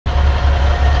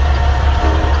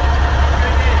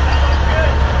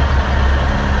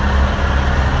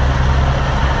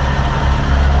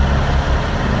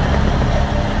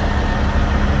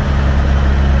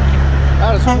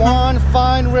One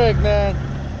fine rig, man.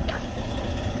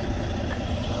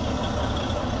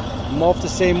 I'm off to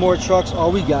say more trucks. Oh,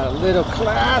 we got a little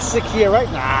classic here,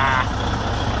 right? Nah.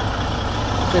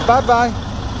 Say bye-bye.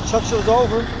 Truck show's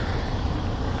over.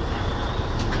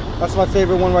 That's my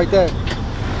favorite one right there.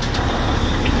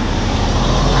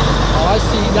 Oh, I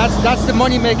see. That's the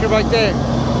money maker right there.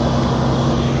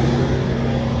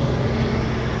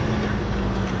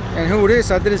 And who it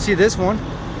is? I didn't see this one.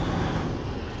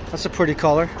 That's a pretty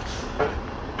color.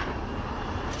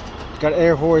 Got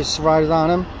air horse riders on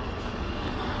him.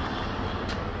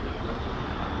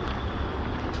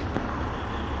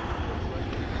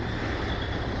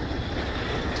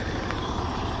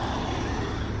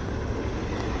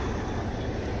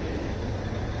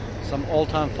 Some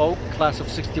old-time folk, class of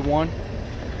 61.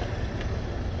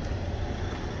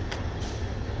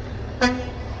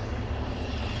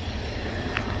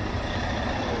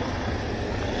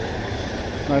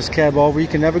 Nice cab over. You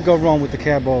can never go wrong with the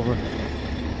cab over.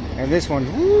 And this one,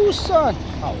 woo, son,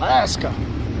 Alaska.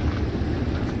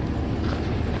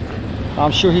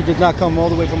 I'm sure he did not come all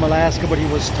the way from Alaska, but he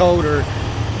was towed, or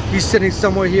he's sitting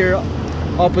somewhere here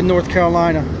up in North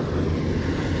Carolina.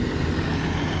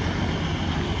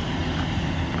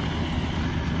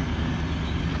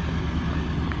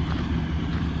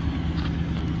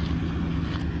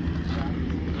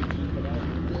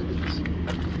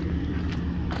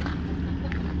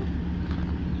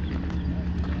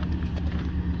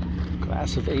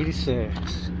 Class of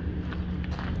 86.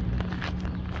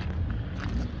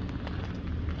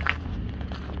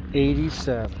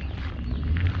 '87.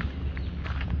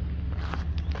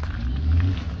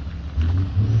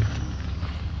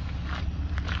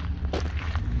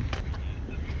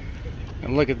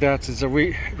 And look at that, since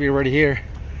we're already here,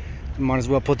 might as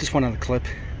well put this one on the clip.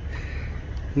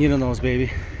 Needlenose,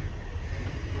 baby.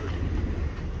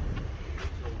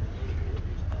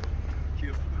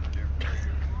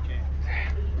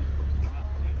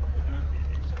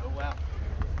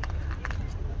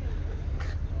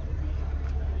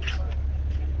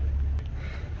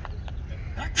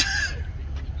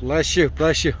 Bless you,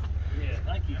 bless you. Yeah,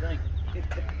 thank you, thank you.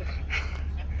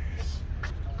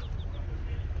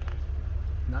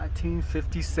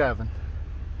 1957.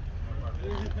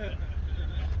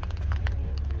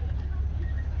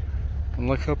 And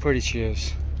look how pretty she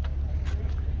is.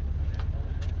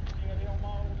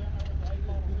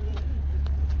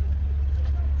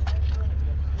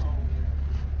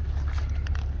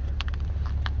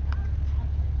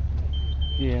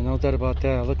 Yeah, no doubt about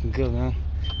that. Looking good, man.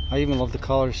 I even love the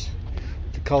colors,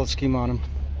 the color scheme on them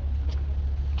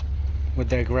with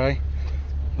that gray.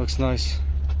 Looks nice.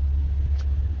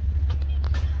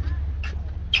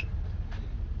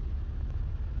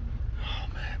 Oh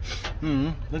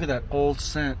man, look at that old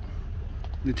scent.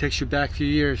 It takes you back a few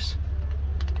years.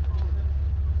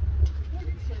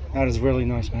 That is really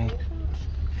nice, man.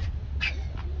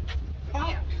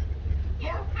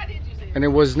 And it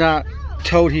was not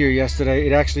towed here yesterday.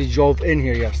 It actually drove in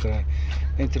here yesterday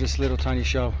into this little tiny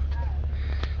show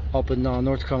up in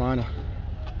North Carolina.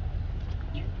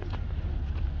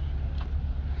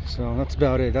 So that's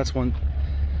about it. That's one,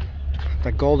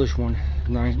 that goldish one,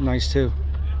 nice too.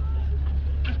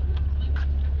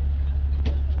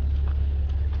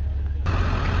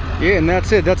 Yeah, and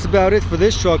that's it. That's about it for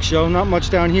this truck show. Not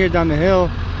much down here, down the hill.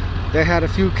 They had a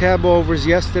few Cabovers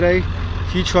yesterday.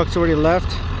 A few trucks already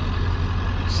left,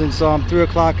 since 3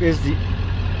 o'clock is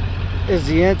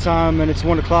the end time and it's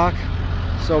 1 o'clock,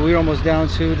 so we're almost down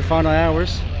to the final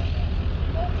hours.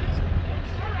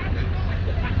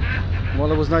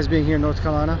 Well, it was nice being here in North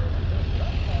Carolina.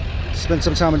 Spent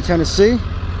some time in Tennessee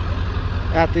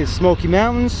at the Smoky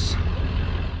Mountains.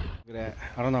 Look at that.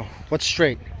 I don't know what's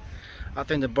straight. I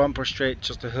think the bumper's straight,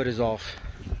 just the hood is off.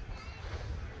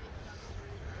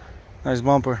 Nice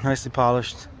bumper, nicely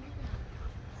polished.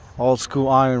 Old school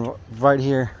iron right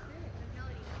here.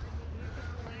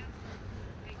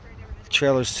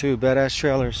 Trailers too, badass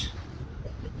trailers.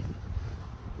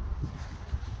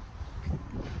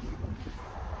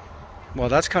 Well,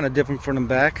 that's kind of different from the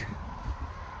back.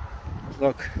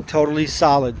 Look, totally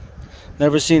solid.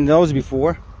 Never seen those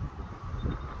before.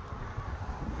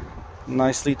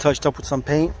 Nicely touched up with some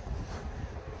paint.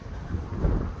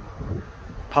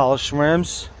 Polished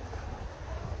rims.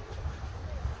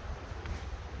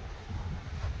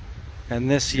 And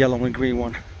this yellow and green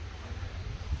one.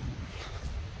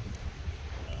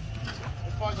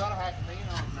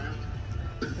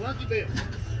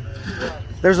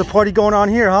 There's a party going on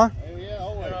here, huh? Yeah,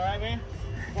 always. All right, man?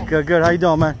 Good, good. How you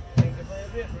doing, man?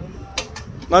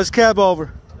 Nice cab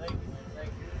over.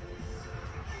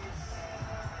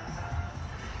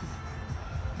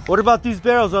 What about these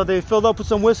barrels? Are they filled up with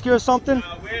some whiskey or something?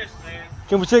 I wish, man.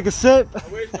 Can we take a sip? I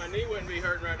wish my knee wouldn't be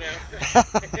hurting right now.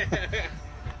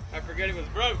 I forget it was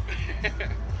broke.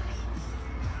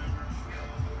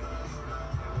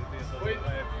 What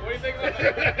do you think about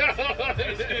that? What do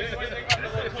you think about the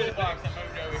little toolbox I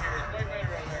moved over here? It's way better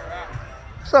over there, right?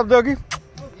 What's up, Dougie?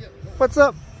 What's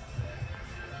up?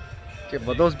 Yeah,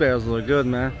 but those barrels look good,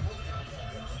 man.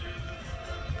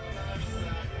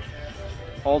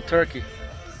 All turkey.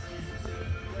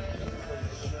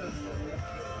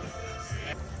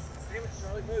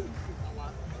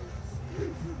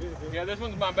 Yeah, this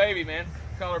one's my baby, man.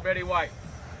 Call her Betty White.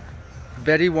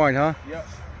 Betty White, huh? Yep.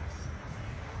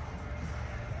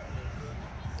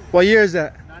 What year is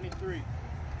that? 93.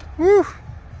 Woo!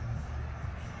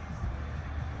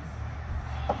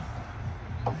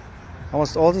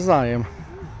 Almost old as I am.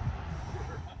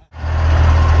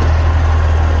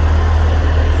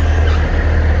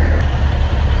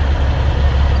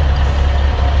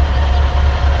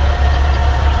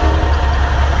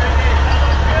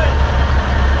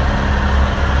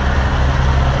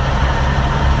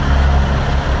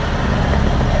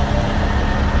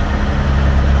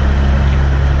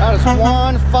 That is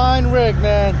one fine rig,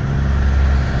 man.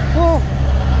 Woo.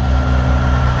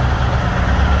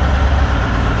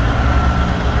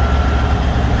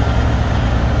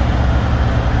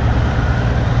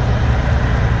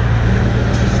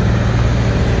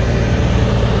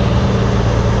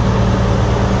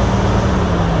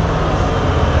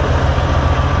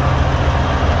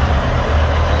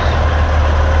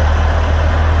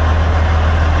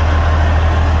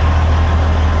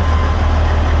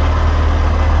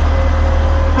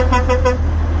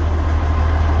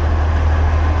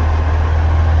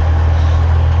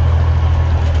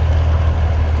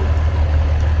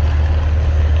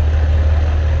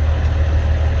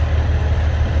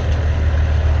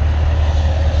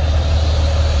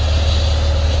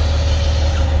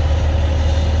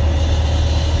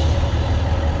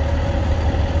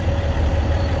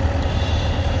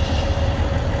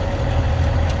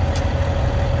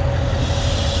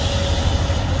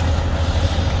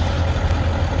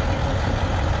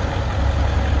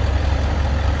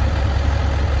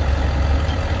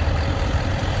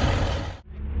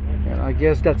 I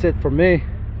guess that's it for me.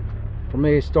 For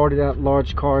me, it started out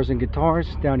large cars and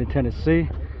guitars down in Tennessee.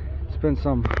 Spent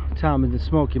some time in the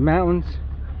Smoky Mountains.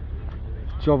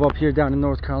 Drove up here down in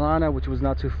North Carolina, which was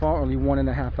not too far, only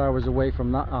 1.5 hours away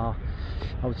from, I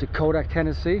would say, Kodak,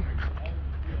 Tennessee.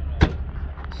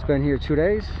 Spent here 2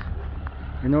 days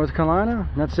in North Carolina.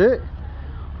 That's it.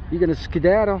 We're gonna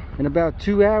skedaddle in about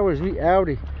 2 hours. We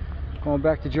outie, going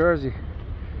back to Jersey.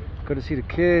 Go to see the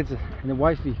kids and the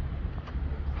wifey.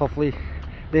 Hopefully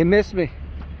they miss me.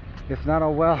 If not,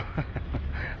 oh well.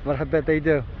 But I bet they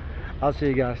do. I'll see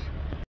you guys.